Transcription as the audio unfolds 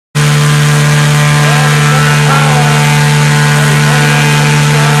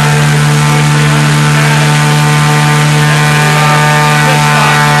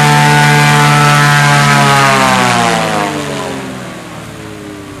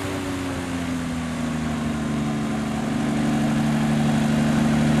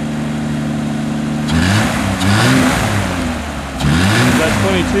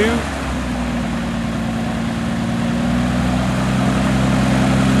22.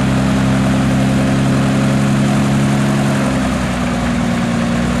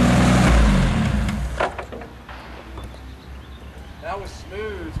 That was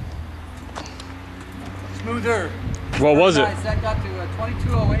smooth. Smoother. What was it? That got to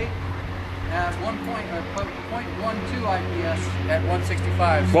 2208 at 0.12 IPS at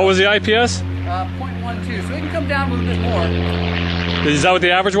 165. What was the IPS? 0.12. So we can come down a little bit more. Is that what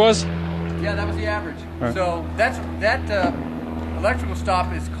the average was? Yeah, that was the average. Right. So that electrical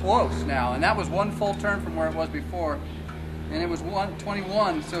stop is close now, and that was one full turn from where it was before. And it was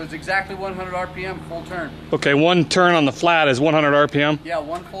 121, so it's exactly 100 RPM full turn. Okay, one turn on the flat is 100 RPM? Yeah,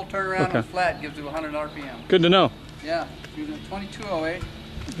 one full turn around on the flat gives you 100 RPM. Good to know. Yeah, using 2208.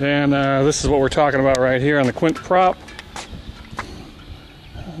 And this is what we're talking about right here on the Quinti prop.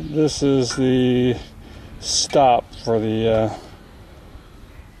 This is the stop for the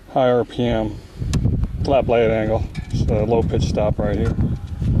high RPM flat blade angle. It's a low pitch stop right here.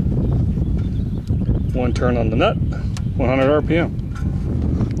 One turn on the nut, 100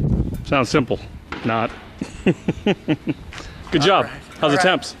 RPM. Sounds simple. Not. Good job. Right. How's the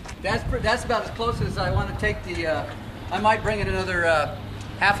temps? That's about as close as I want to take the. I might bring it another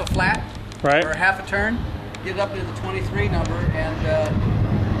half a flat, Right. or half a turn, get it up to the 23 number, and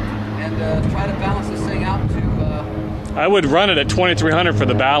try to balance this thing out to. I would run it at 2300 for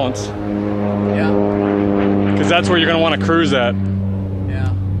the balance, Yeah. because that's where you're going to want to cruise at.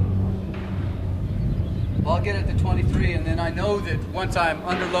 Yeah. Well, I'll get it to 23, and then I know that once I'm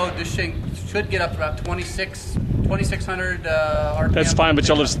under load, this thing should get up to about 2600 RPM. That's fine, but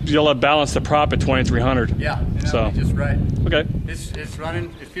you'll have balanced the prop at 2300. Yeah, and so that'll be just right. Okay. It's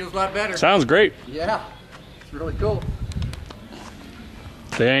running. It feels a lot better. Sounds great. Yeah, it's really cool.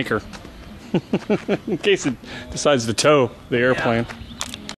 The anchor. In case it decides to tow the airplane. Yeah.